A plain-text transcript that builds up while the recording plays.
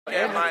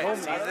Yeah, my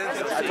seasons.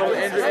 I told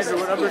Andrew,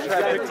 what number should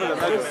I pick for the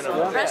measurement?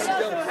 Oh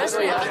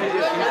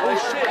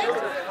shit!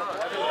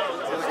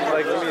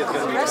 Like me, it's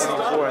gonna be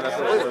 24, and that's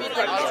what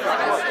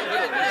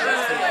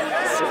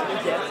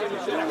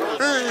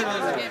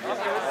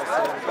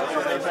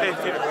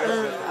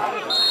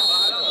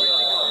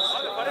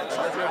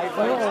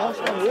Oh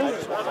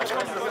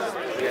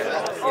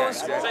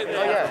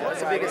yeah, that's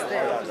the biggest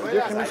thing.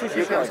 your commission, she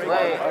looks like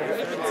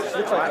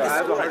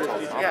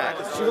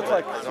she looks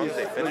like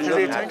because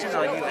the attention's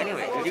on you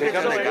anyway. You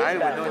get to the guy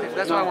with no.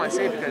 That's what I want to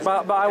say because.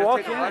 But I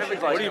walk in.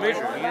 What do you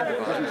measure? Yeah,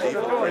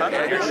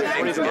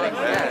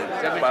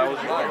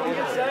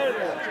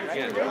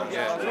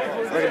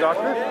 like a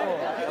doctor?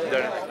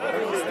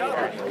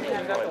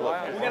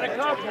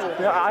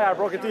 Yeah, I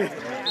broke a teeth.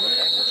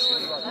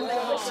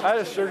 I had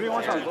a surgery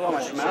once on my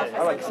mouth.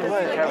 I like saved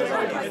the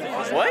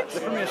cavities. What? They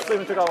put me in sleep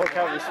and took out all the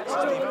cavities.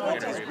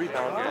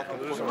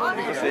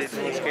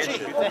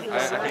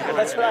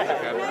 that's what I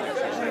have.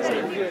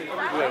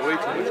 Way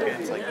too much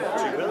gains, like 2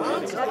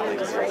 billions.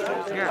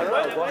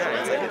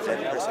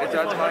 It's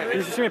on time.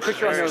 You should see me a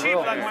picture on there as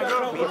well. I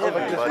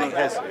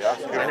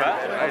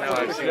know,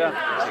 I've seen it.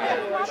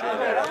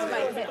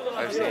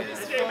 I've seen it.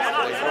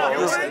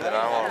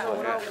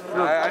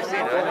 I've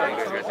seen it. I know you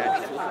guys got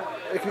attention.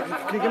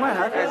 Can you get my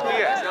hat?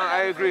 Yeah, no,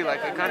 I agree.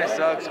 Like, it kind of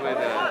sucks with.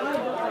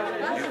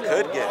 You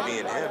could get me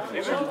and him.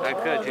 I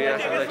could, yeah.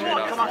 That's let you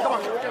know. Come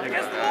on.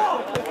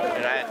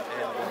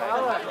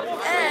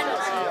 And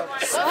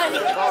sweaty.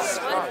 Oh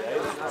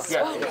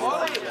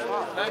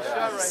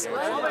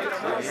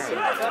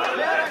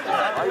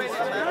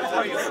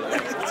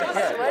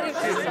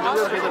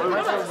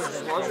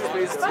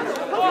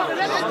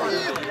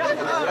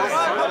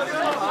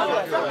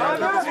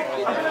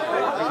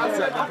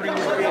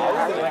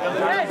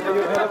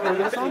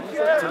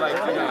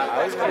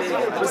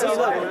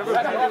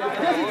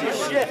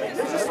shit.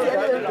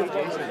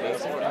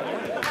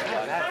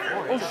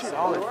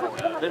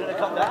 Did it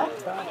come down?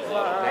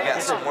 They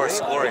got some more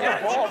scoring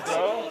options.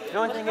 The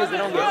only thing is they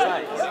don't get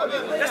sides.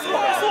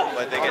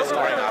 But they get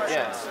scoring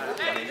options.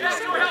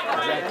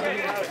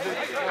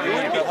 You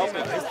would be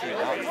helping history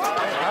now.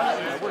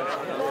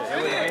 It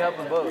would be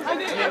helping both. I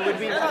mean, it would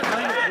be the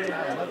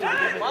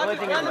only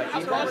thing is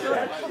my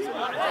defense.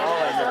 All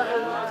I know.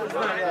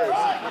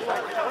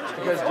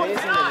 Because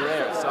Jason and Ray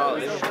are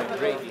solid. They've been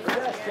great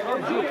defense.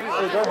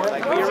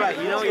 Like, but you're right.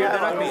 You know, they're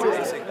not being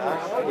basic.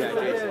 Yeah,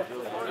 Jason.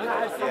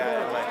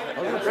 Yeah,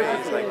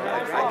 like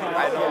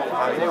I know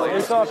how to play.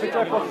 You saw a picture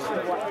of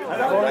I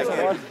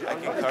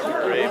can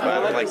cover Ray,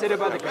 but like like you said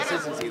about the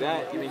consistency,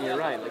 that I mean you're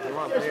right. Like the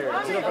wrong player.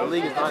 The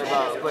league is not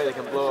about a player that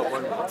can blow up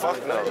one.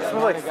 fuck no.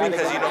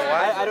 Because you know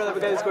why? I don't have a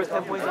guy that scores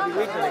 10 points every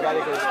week and a guy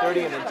that goes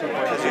 30 and then 2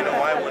 points. Because you know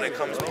why? When it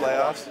comes to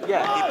playoffs,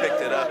 Yeah. he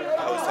picked it up.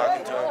 I was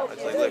talking to him. I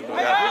was like, look, we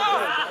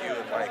got you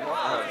and Mike.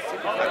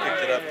 I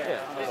picked it up.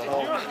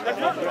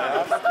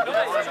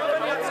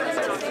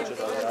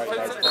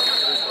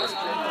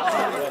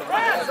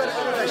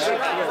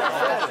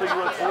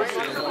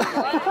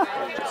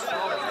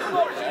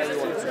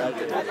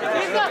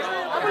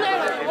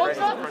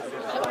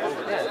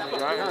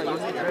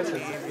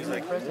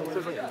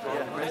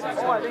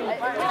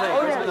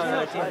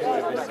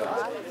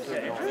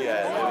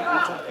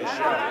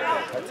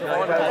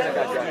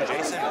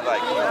 Jason,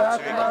 like,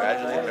 to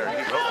congratulate her.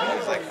 He wrote me.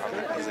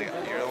 He's like,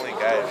 you're the only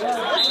guy.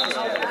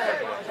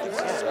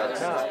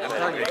 I'm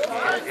telling you, if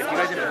you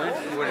guys didn't win,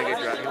 you wouldn't get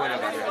drafted. You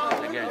wouldn't have got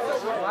drafted again.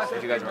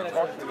 If you guys weren't.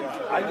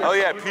 Oh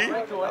yeah, Pete. I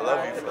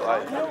love you for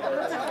life.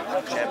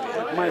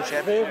 Champion. My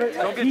favorite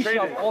Don't get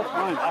traded. of all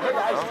time. I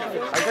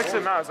texted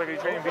him out. It's like, are you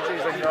trading BJ?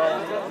 He's like, no.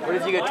 What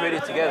if you get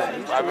traded together?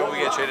 Why would we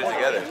get traded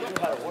together?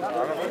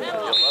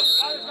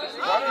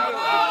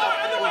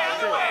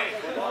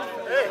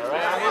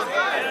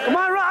 Come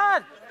on,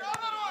 Rod!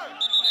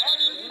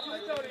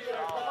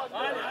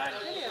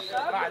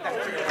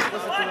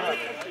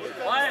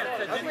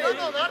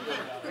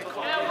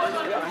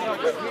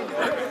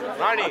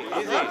 Ronnie,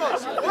 easy.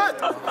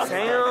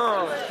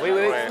 Damn. Wait.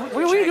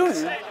 What are you doing?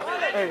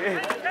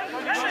 Hey.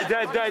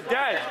 Dad.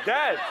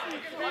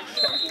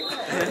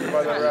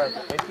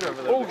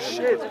 Oh,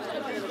 shit.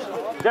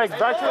 Dad,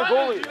 back to the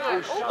goalie.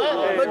 Oh, shit.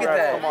 Hey, Look at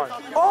that. Come on.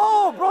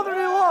 Oh,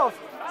 brotherly love!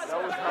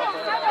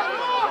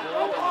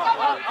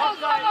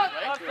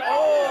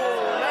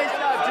 Oh, nice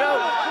job, Joe.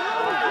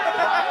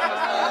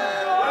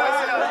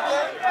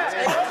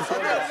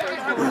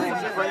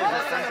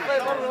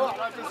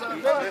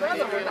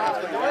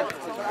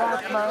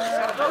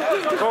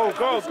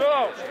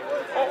 Go.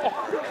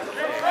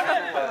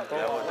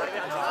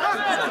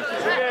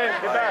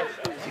 Get back.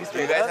 Do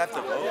you guys have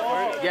to vote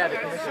for it? Yeah, the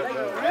commission.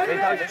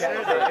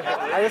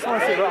 I just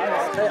want to see Ron.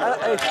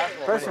 Hey,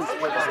 person. I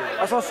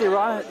just want to see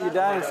Ron, your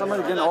dad, and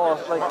somebody getting all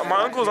like.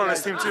 My uncle's on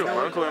this team too.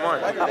 My uncle and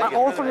mine.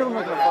 All three of them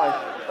are gonna fight.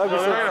 No,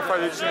 they're not gonna fight.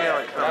 They're just gonna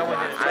like.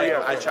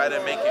 I try to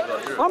make it go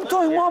through. I'm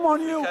throwing mom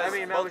on you.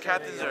 Because both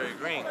captains are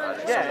agreeing on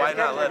it, so why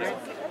not let it?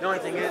 The only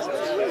thing is,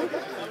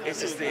 It's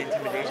just the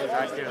intimidation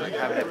factor, like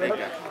having a big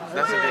guy.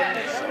 That's a big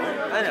thing.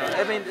 I know.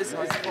 I mean, it's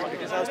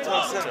because I was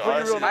telling Seth,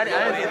 honestly,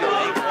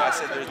 I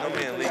said there's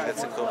nobody in the league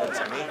that's equivalent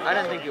to me. I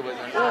didn't think it was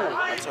unfair.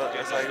 That's what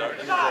he's like,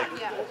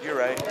 you're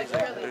right. He's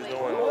like, there's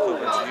no one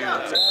equivalent to you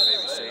except for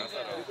maybe safe.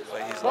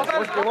 But he's like,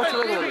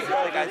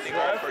 like, I think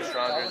all first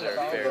rounders are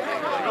fair game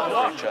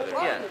for each other.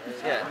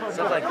 Yeah,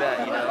 stuff like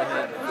that, you know.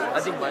 I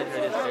think my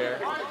trade is fair.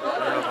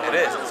 It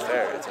is, it's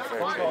fair. It's a fair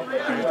trade. I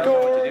don't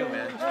know what to do,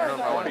 man. I don't know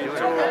if I want to do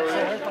it or not.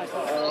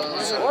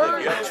 So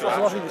you have two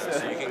options. So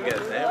you can get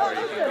them or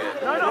you can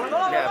get...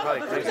 Yeah,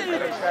 probably Chris.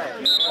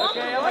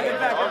 Okay, I like it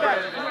back.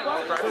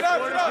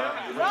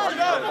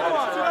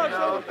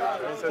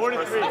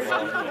 43.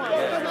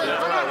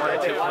 Yeah, I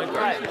wanted 2 point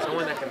guards.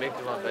 Someone that can make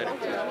the lot better.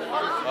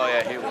 Oh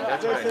yeah,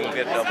 that's what I need.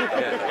 Get double.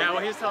 Yeah,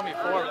 well, he's telling me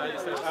 4, but he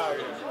says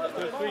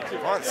 3-2.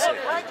 Come on, sick.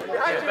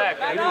 He's back.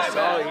 He just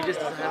saw it. He just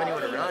doesn't have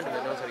anyone around him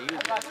that knows how to use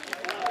it.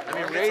 I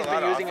mean, Ray's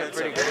been using it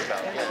pretty good.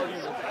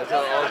 That's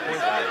how all the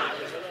points are.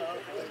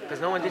 Because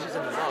no one dishes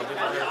in the ball.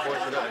 People are going to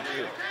force it up and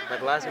shoot.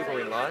 Like last week when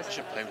we lost. I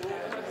should play with you.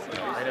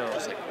 I know.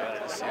 Just like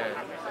practice.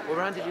 Yeah. What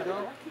round did you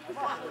go?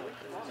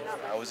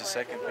 I was the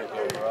second pick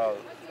overall.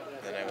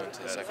 Then I went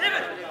to the second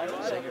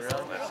round. Second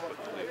round?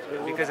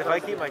 Because if I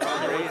keep my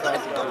team raised, I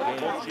can go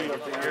game.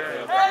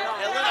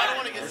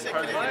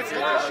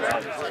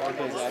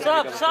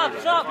 Stop! That's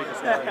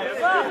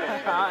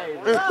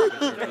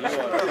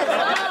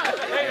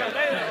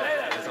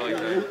all he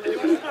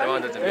does. I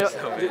wanted to miss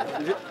though, man.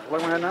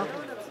 What went on now?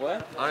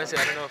 What? Honestly,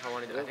 I don't know if I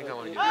want to do it. I think I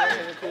want to do it.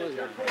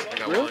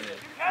 Like I wanted.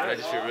 But I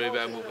just feel really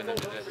bad moving them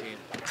to that team.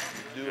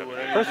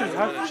 Christian,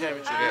 how?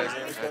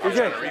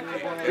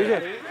 DJ,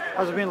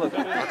 how's it been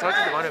looking? I'll talk to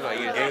Devon about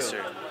you,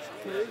 too.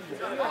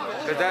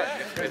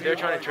 Because if they're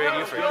trying to trade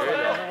you for sure,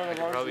 then I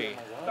could probably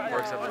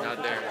work something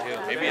out there, too.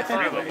 Maybe a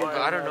three-way. But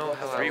I don't know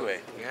how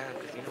Three-way. Yeah,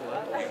 because you know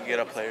what? You can get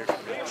a player from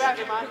each.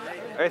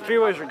 Hey,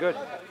 3-ways are good.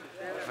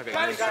 Okay,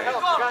 you say.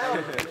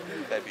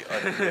 That'd be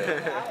unreal.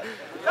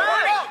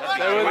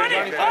 That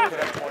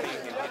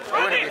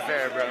wouldn't be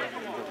fair, bro.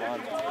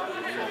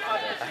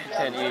 I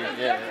can't eat,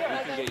 yeah. We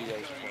can get you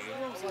guys 20.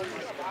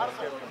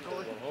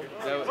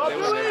 They would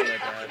never let that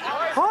happen.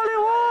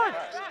 Hollywood!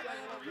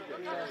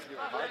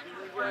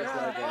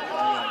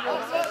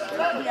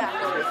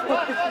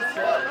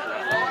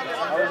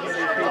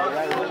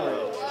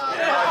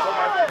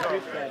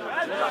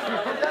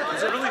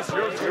 Is it really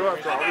 0-0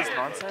 after all this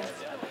nonsense?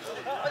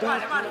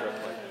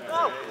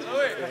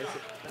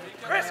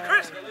 Chris!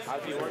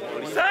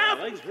 Stop!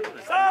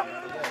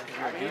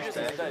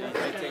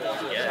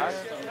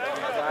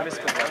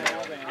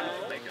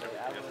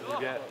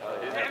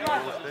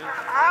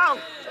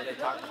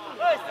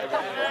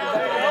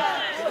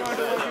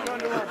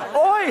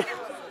 Oi!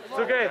 It's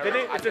okay,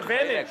 it's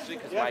advantage.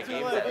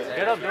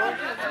 Get up, bro.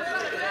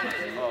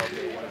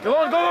 Go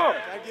on, go!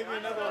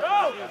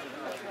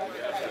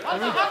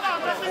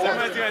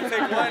 Someone's gonna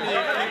take one and you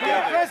keep the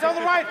other. Chris, on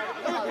the right!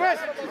 Chris!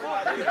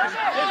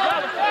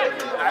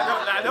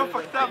 I don't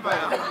fucked up,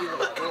 man.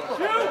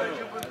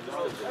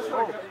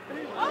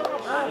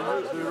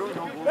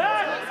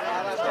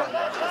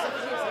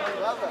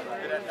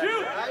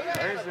 Shoot!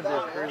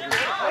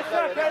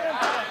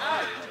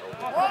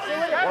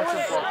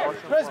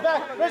 Chris,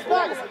 back!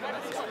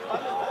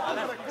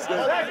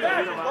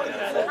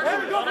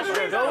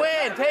 Go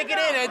in, take it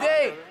in,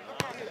 Eddie.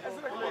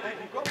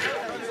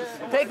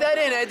 Take that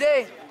in,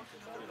 Eddie.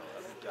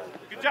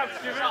 Good job,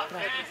 Steven.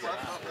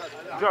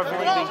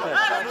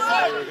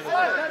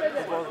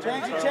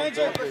 Change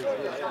it!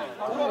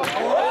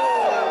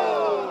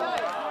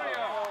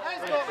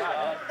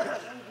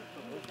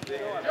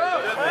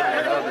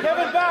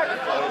 Kevin, back!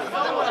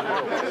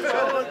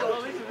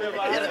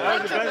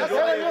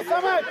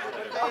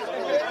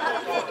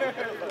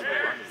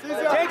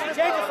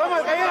 Change it,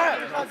 someone, get it!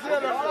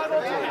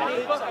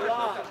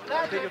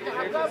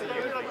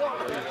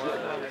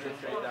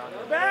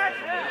 Back,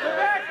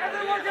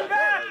 everyone get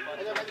back!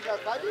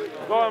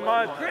 Go on,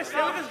 man. Chris,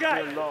 stay with this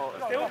guy.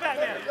 Stay with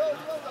Batman.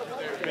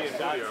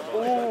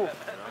 Ooh.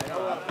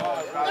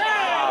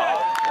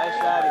 Nice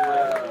shot,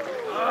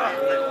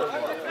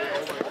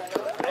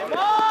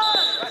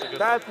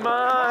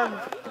 Batman!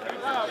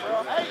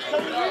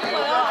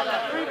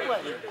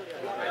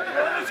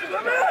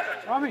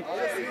 Tommy!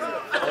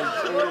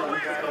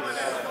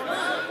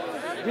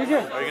 DJ!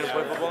 Are you gonna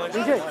play football next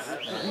DJ!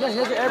 Yeah,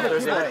 here's the average.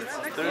 Thursday nights.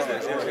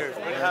 Thursdays, yeah, here.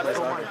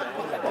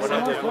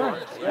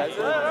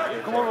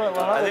 Come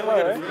over, I think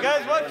we're gonna... You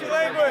guys, watch your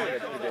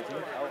language!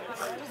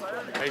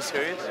 Are you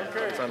serious?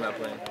 So I'm not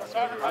playing.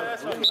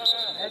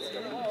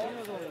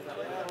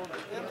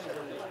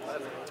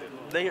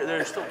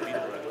 They're still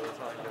beatable.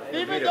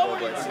 Even though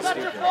it's not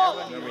your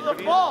fault,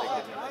 the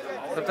ball.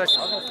 Sometimes.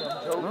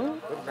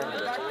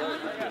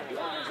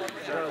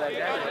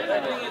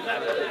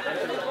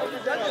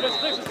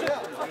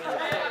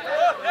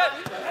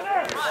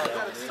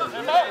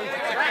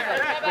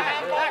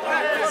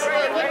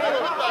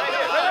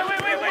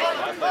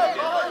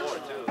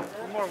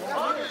 One When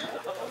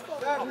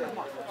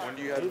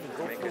do you have to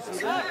make a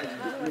decision?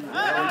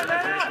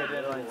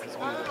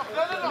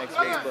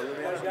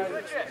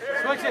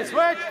 Switch it,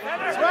 switch!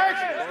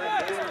 Switch!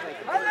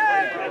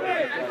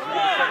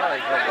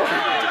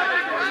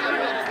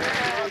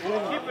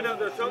 Keep it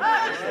under the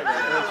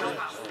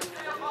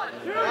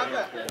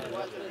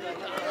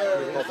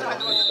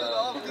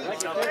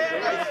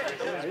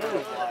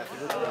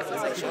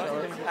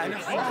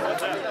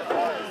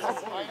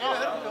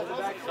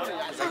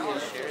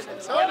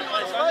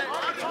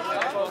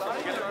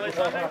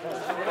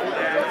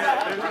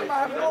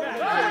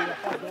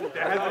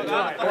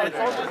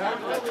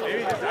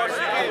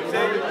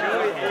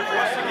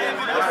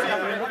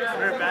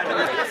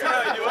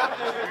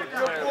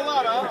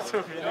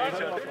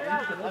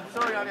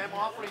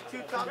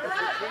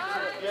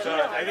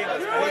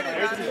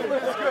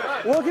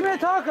Well, give me a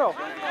taco.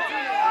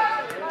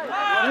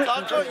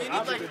 Taco? You need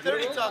like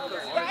 30 tacos.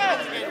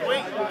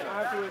 Wait.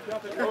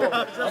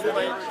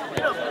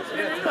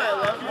 I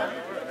love you.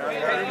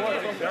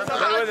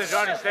 Stay with it,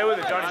 Johnny. Stay with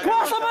it, Johnny. Come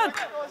on, someone!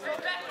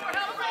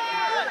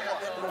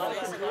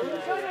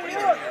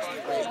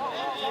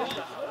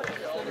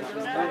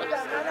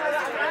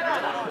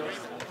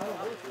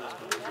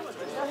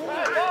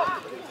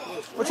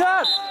 What's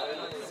up?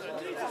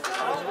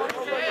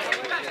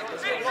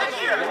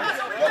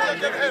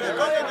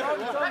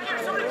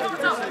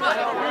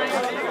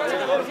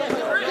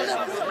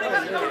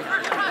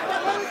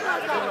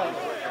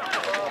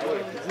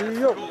 You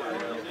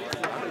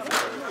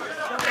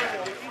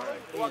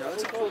know,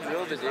 it's a cool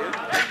drill to do.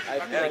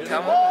 Like,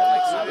 come on,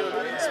 like, some people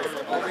doing some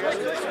over here.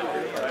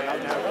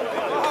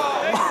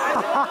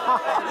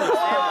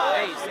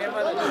 Hey, stand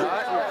by the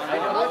dot. I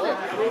know what they're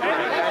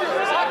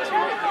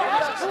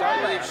start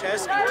by your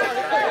chest and take it at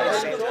the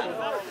same time.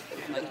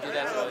 Like, do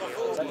that for like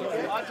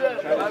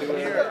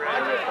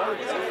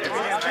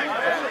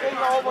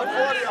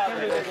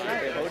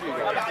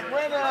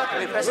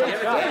we press it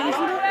every time.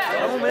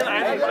 Oh, man,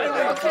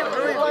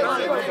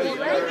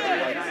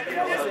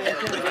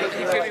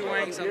 you could be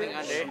wearing something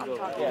under. You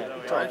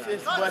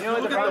know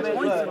what the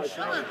problem is?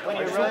 When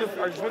you run, I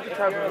just went to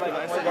tap it like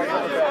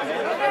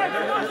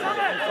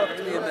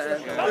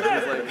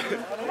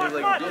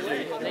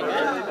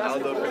I'll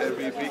look at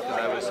MVP because I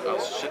was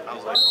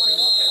like,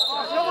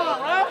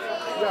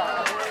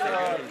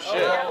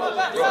 shit.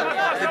 Bro,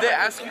 did they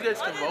ask you guys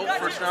to vote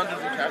first rounders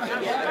and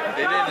captains?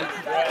 They didn't.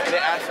 They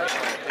asked me.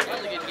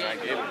 I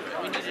gave them.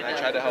 I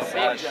tried to help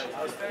Ash.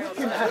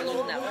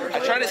 I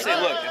tried to say,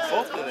 look, if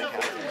both of the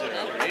captains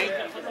are agreeing,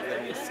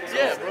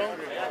 yeah, bro.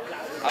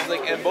 I was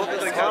like, and both of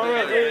the captains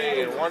are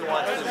agreeing, and one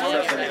wants this and the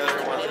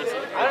other wants this.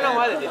 I don't know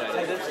why they did that.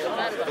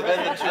 But then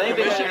the two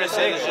commissioners are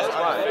saying it's just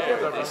fine.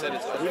 They said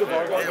it's fine.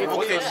 And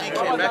OKC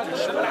came back and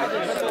showed it.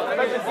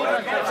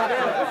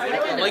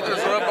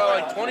 Lakers were up by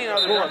like 20, now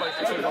they're up by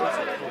 50. Did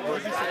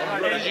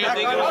you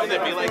think it was going to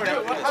be like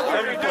that?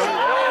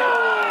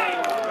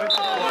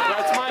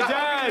 That's my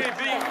dad!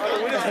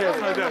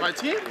 My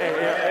team?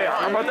 Hey,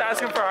 I'm about to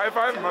ask him for a high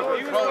five.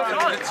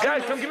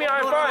 Dad, come give me a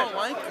high five.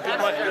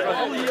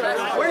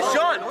 Where's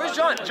John? Where's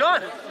John?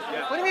 John!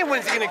 What do you mean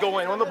when's he going to go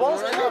in? When the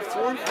ball's dropped? He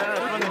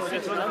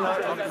stays on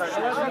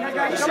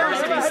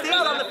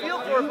the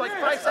field for like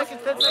 5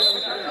 seconds, 10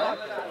 seconds.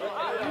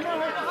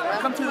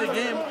 Come to the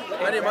game.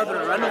 My name is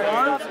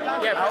Renoir.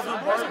 Yeah, Alvin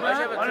Barber.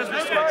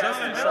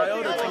 Justin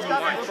Chiota.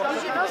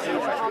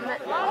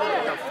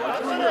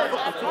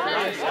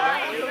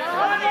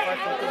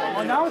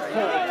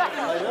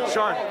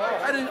 Sean. I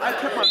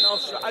kept my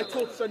mouth shut. I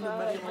told Sunday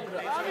many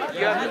times.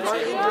 Yeah, my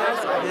injuries, I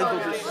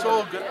handled it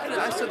so good.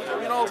 I said,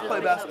 you know, let's play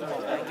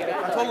basketball. I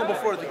told him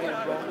before the game,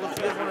 bro. If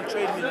you guys want to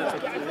trade me, that's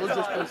okay. Let's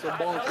just play some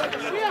ball and try to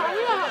win.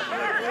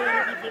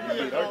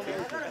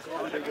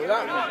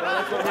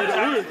 That's what made it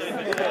weird.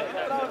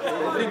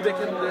 They think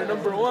they're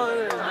number one,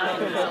 and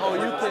oh,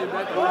 you came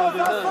back and all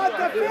done.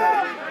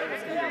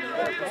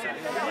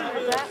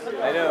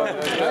 I know.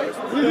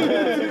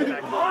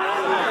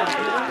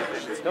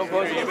 Don't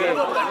close your game.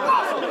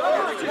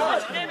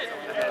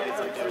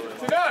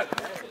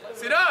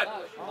 Sit down!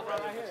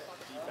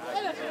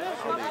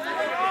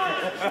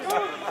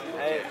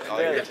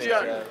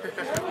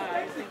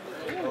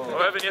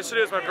 Oh, Evan,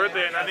 yesterday was my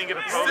birthday and I didn't get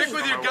a post. Stick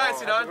with your guys,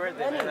 Sinan.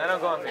 I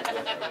don't go on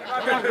vacation.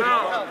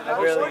 No. I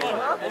barely go.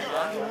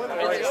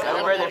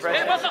 Happy birthday,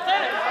 Preston.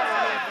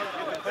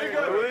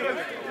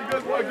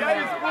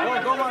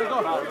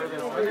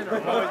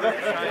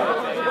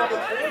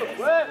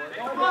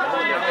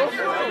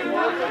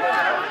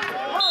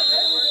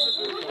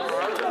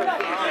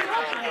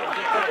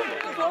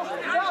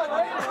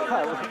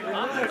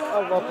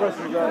 I'll press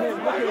you guys.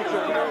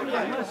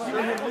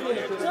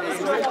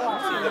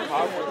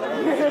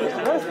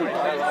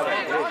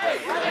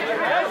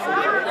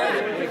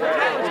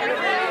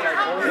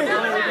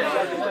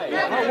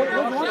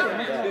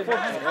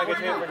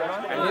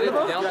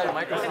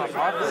 Microsoft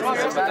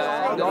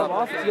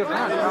Office. It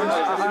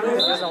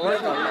doesn't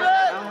work on that.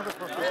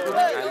 I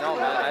know,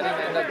 man. I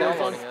didn't end up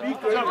downloading it.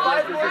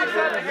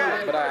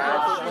 But I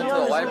went to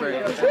the library.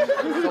 It's so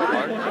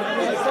hard.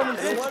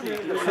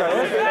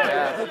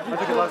 Yeah.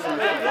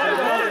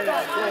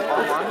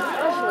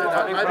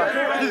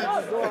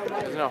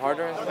 Isn't it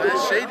harder?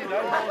 It's shady.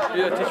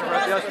 Yeah, teacher for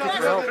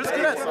help. Chris,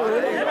 get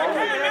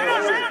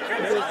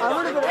I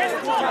would have been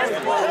asked 2 times,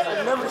 but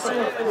I've never seen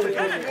it in the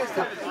game.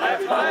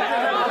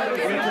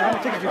 How many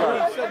tickets you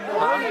got?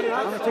 How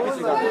many tickets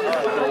you got?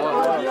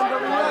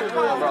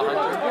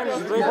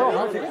 You bought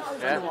 100 tickets?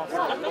 Yeah.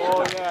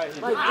 Oh, yeah.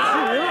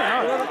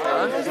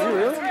 Is he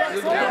really?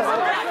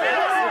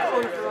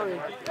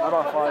 How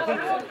about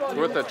 5?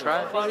 Worth a try?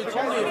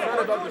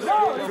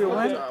 If you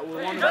win,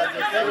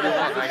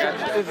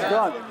 it's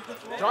done.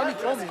 Johnny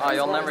told me. Oh,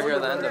 you'll never hear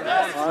the end of it. I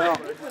know.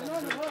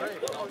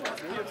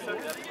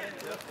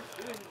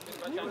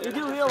 You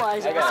do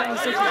realize that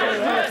 760 is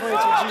only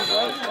 122 G's,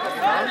 right?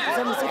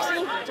 760?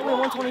 It's only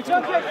 122.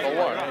 For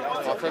what?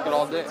 I'll take it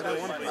all day.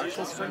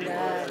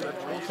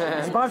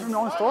 Did you buy it from your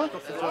own store? No.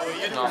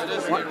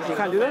 What? You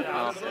can't do that?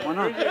 No. Why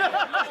not?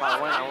 If I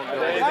win, I won't be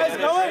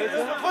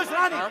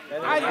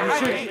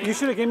able to. You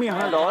should have given me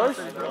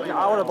 $100.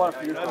 I would have bought it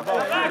for you.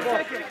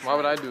 Why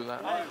would I do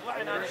that?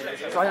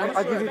 So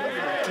I give you, you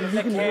can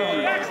give me $100.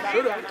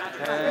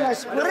 Yeah,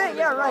 split it?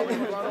 Yeah, right.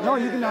 No,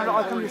 you can.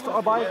 I'll come to your store.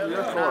 I'll buy it from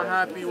your Not store.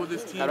 happy with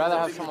this team. I'd rather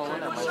have someone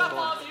win at my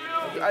store.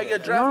 I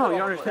get drafted. No, you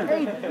don't understand.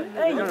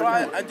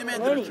 I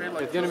demanded a trade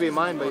like It's gonna be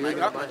mine, but you're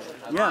gonna buy it.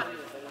 Yeah.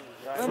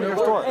 From your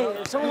store. Hey,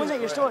 if someone wins at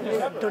your store,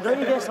 don't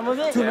you get some of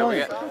it? Yeah, we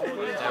get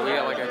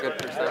like a good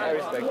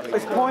percentage.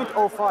 It's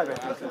 0.05, I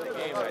think.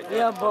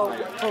 Yeah, but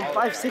from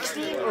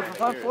 560 or from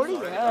 540? A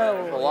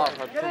Hell, lot.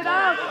 you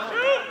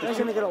guys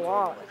gonna get a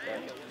lot.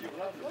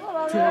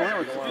 $2 million.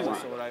 You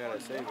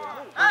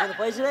gonna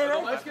play today, right? I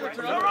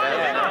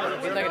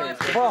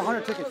bought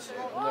 100 tickets.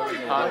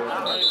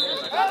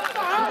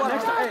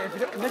 Next time, if you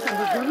next time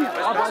you give me,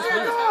 I'll buy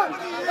some.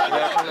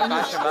 Yeah, from the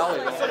Fashion Valley.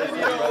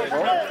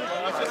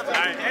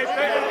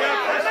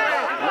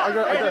 I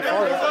got a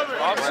Tornado.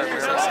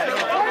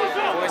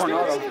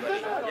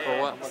 For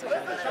what?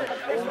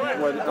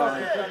 What?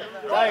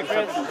 Hey,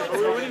 Chris.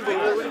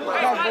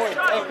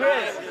 Hey,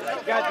 Chris.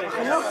 Got this.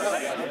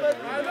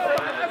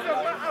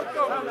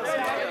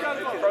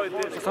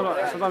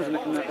 Sometimes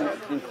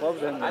in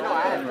clubs and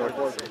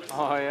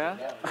Oh, yeah?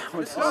 I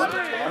went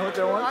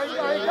there once.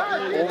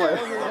 Oh my.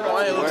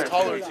 Ryan looks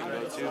taller too,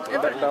 too.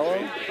 Bello? Oh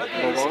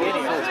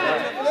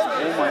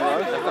my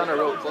gosh. That's not a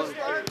real club.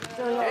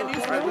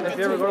 If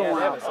you ever go to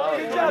one outside,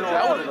 They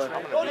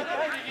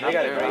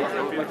got it, right?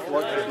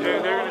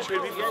 They're gonna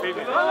trade me for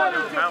favorite. you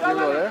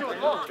go there?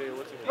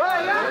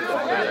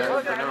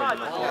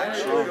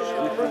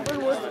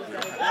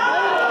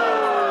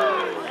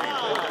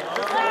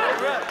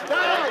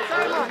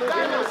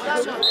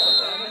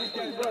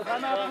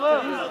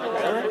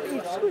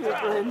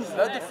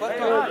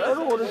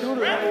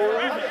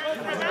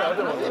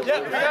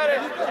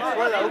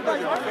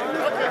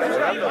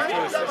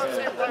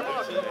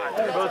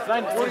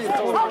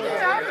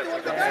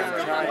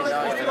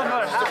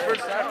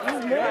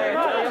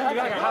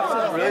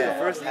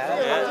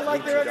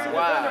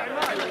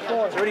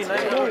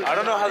 I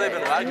don't know how they've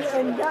been lagging.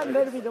 And that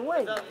better be the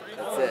way.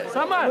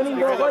 Someone.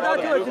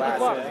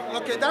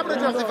 Okay, ده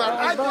بنرجع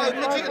عادي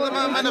نجي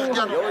لما ما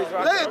نخجل.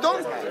 لا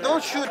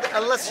don't shoot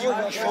unless you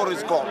sure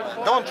is goal.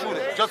 Don't shoot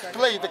it. Just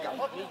play the game.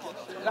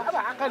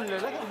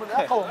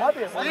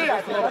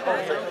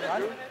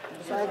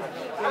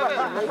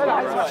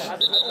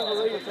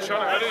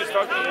 Sean, how do you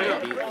start the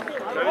game?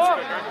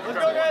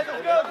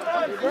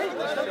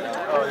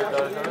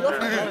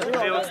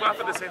 Hey, let's laugh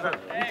at the same time.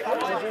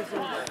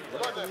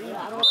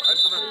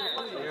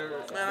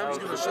 Man, I'm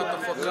just gonna shut the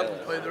fuck up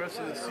and play the rest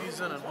of the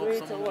season and hope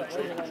someone will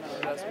trade me.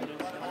 That's me.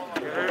 I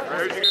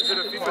heard you guys did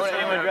a FIFA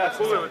tournament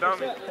cooler without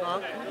me.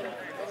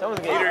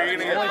 Someone's Peter, you're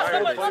gonna get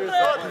fired. I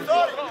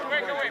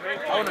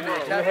want to be a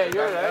captain.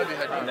 That'd be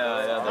head.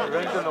 No, they're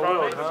ranked in the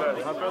world, huh?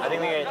 I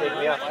think they're gonna take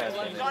me off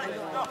captain.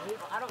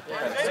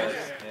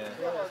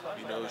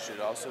 You know who should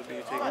also be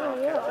taken Oh, off?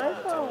 yeah,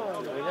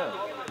 iPhone.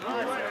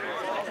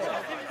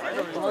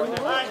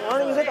 Why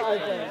don't you get the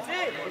iPhone?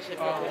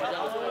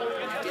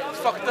 It's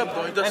fucked up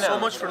though. He does so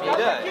much for me.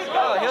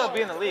 Oh, he'll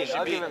be in the league.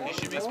 I'll give him a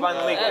spot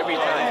in the league every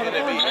time. He'll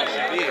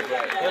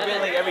be in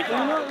the league every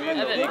time.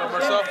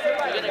 Myself.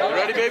 You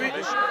ready, baby?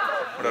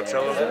 What up,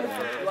 Cello?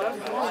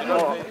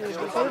 You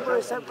pay for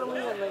it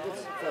separately and like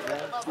it's...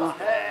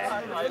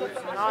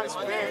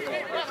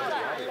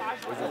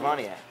 Where's your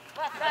money at?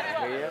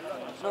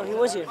 No, he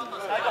was here.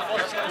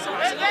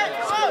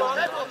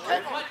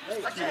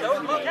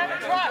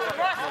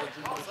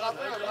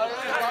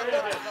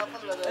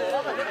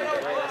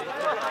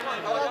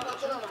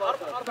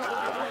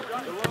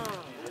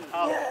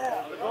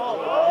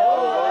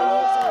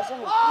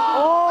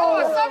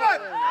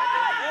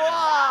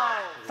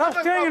 Stop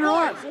staring and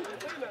run!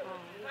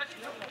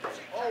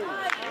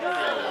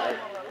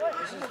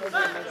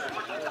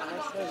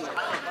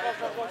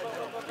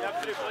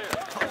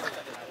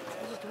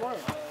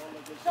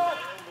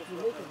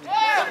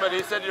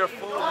 Somebody said you're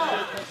full.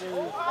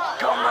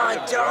 Come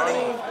on,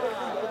 Johnny!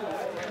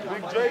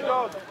 Big J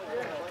dog.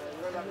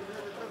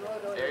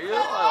 Yeah, you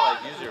don't want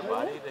to like use your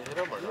body to hit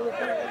him or not?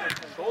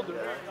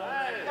 Shoulder.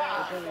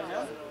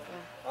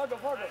 Hold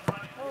on.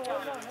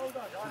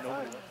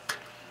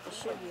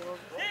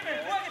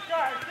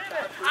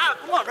 Ah,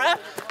 come on, ref.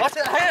 Watch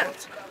that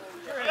hands.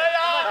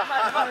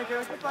 Come on,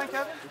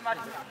 Kevin.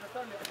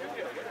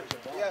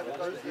 Yeah,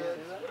 because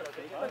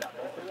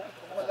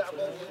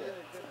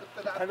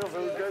I know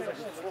those guys are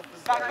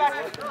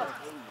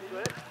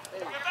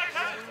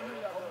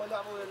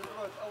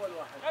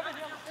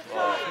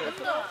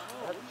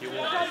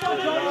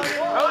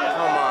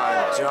Come on,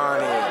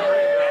 Johnny.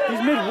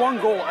 He's made one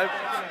goal.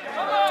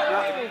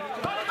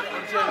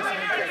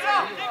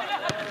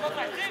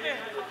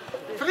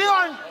 free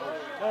on.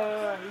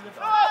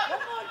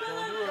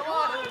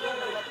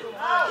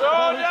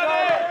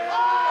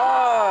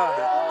 Oh,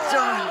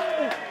 Johnny.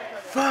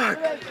 Fuck.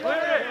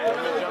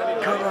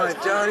 Come on,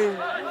 Johnny.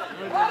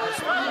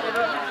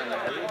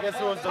 I guess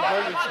it was the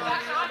burger cheese.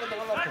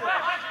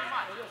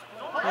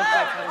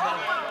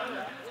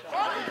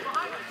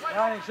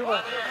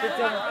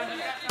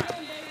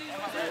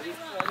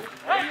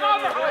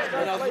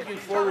 And I was looking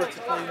forward to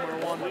playing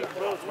marijuana.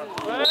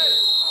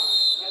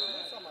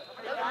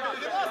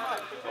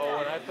 Oh,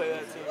 when I play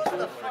that team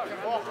too.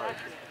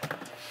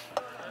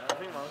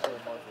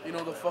 You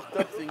know, the fucked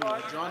up thing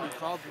is Johnny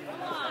called me and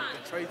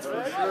like, the trades for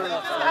sure. So I was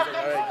like,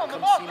 alright,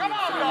 come see me in 3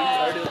 weeks. I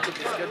already looked at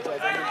the schedule. I'm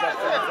gonna drop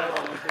 35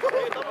 on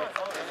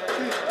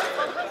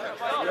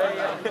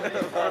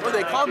Well,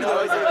 they called me though. I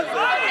was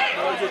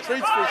like, the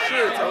trades for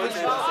sure. So I was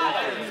like,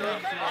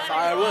 so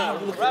I went.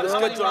 I looked at the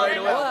schedule right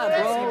away.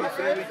 Come see me in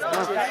 3 weeks.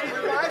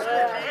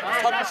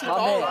 Talking shit to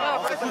all.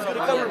 Who's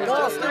gonna cover me?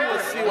 Justin?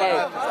 Let's see what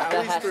happens. At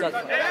least 3.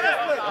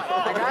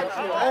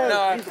 No,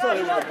 I'm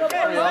sorry.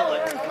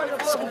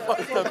 So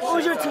fucked up. What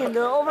was your team?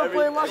 The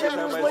overplaying Los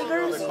Angeles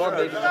Lakers? So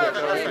we beat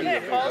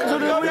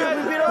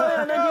all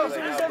and then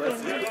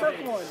you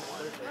second one.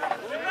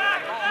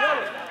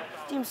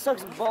 Team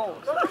sucks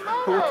balls.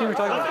 What team are you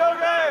talking about?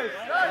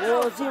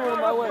 Well, team on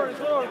my way.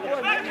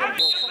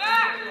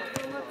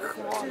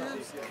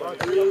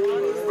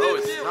 Bro,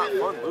 it's not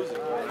fun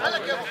losing.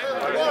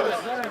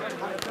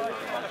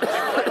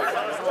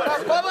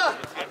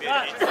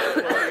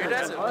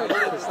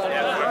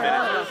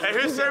 Hey,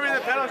 who's serving the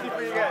penalty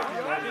for you guys?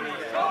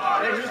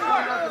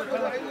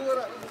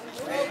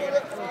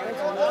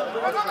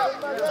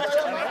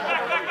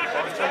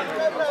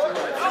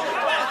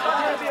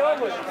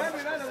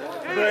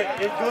 But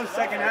it goes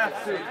second half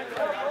too.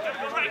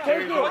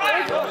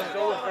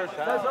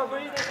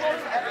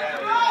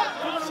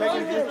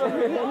 Second half.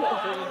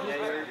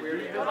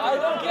 I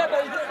don't care, but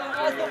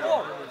it's the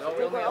ball.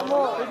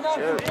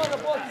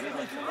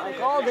 I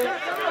called it.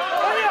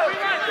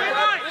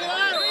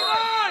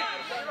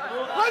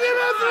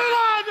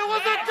 It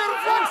was a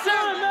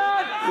deflection,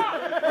 man.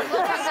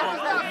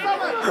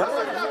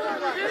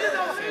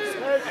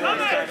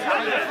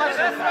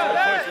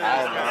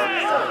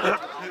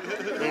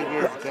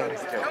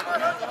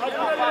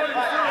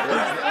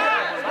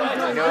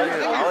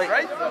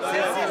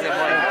 Since season 1,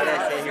 what I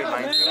say here,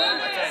 mind you,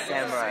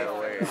 samurai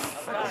warrior.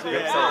 Fucking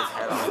rips on his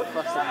head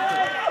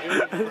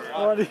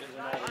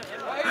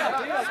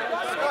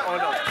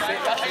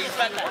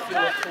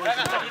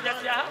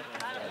off.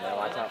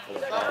 Watch out for the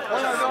ball.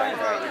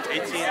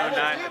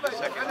 18:09 in the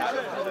second half.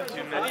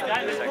 2 minutes in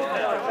the second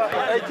half.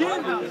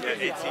 18.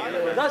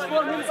 That's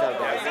 4 minutes. So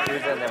guys,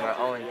 Cruz and them are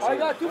 0-2. I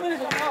got 2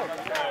 minutes out.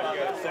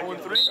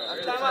 0-3?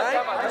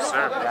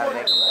 Sir. Gotta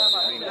make them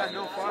We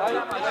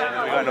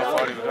got no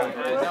 40.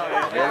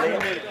 really?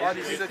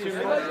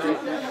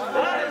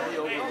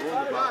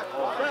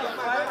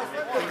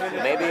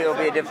 Maybe it'll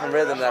be a different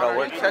rhythm that'll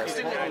work.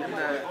 Texting and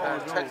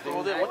text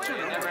all day. What's your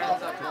number?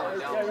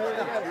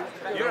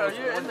 You're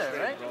in there,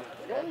 right?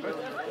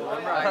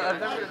 I've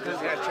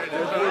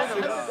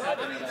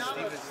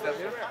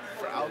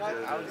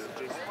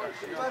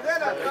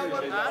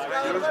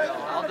never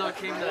Aldo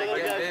came to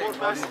get big.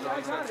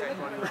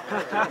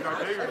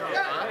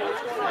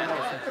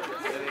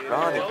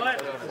 Ron,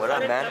 what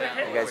up, man?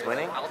 You guys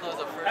winning? Yeah.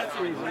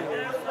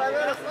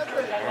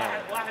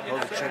 Pull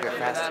the trigger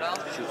fast.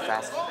 Shoot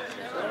fast. You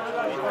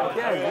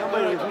don't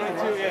want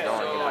to get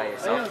by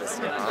yourself this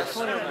year,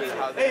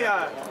 huh? Hey,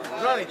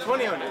 Ronnie,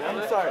 20 on it.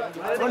 I'm sorry.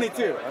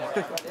 22.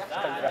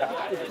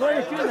 It's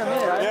 22 in a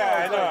minute, right?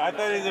 Yeah, I know. I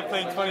thought he was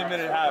playing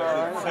 20-minute half.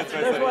 That's what I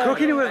said.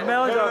 Cooking with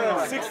melon. No,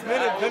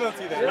 6-minute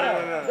penalty then. No.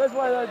 That's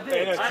why I did.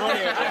 Hey, no, 20 on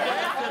it.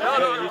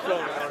 Yeah, you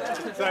told me.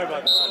 Sorry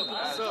about that.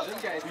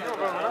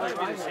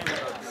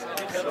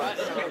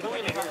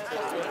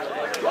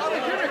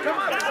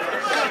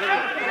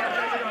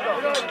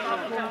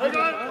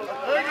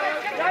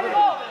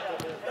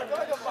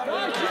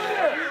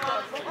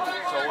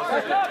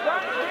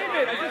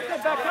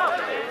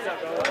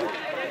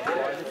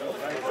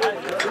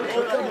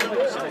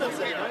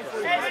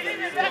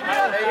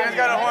 Hey, you guys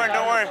got a horn,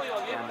 don't worry.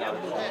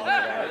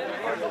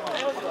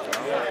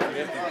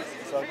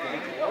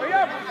 Hurry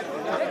up!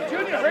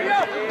 Junior, hurry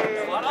up!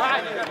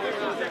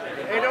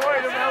 Hey, don't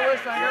worry, don't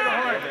listen, I got a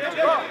horn.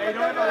 Hey,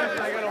 don't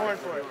listen, I got a horn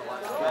for it.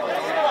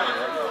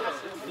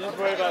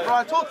 Bro,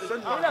 I told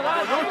Sunday, no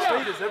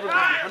trade is ever going to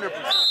be 100% fair,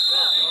 bro.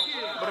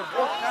 But if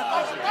both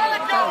captains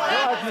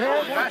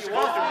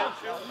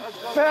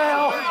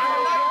Fail!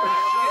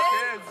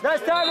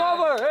 That's time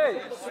over! Hey!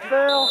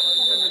 Fail!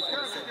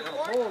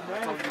 Oh,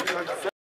 man.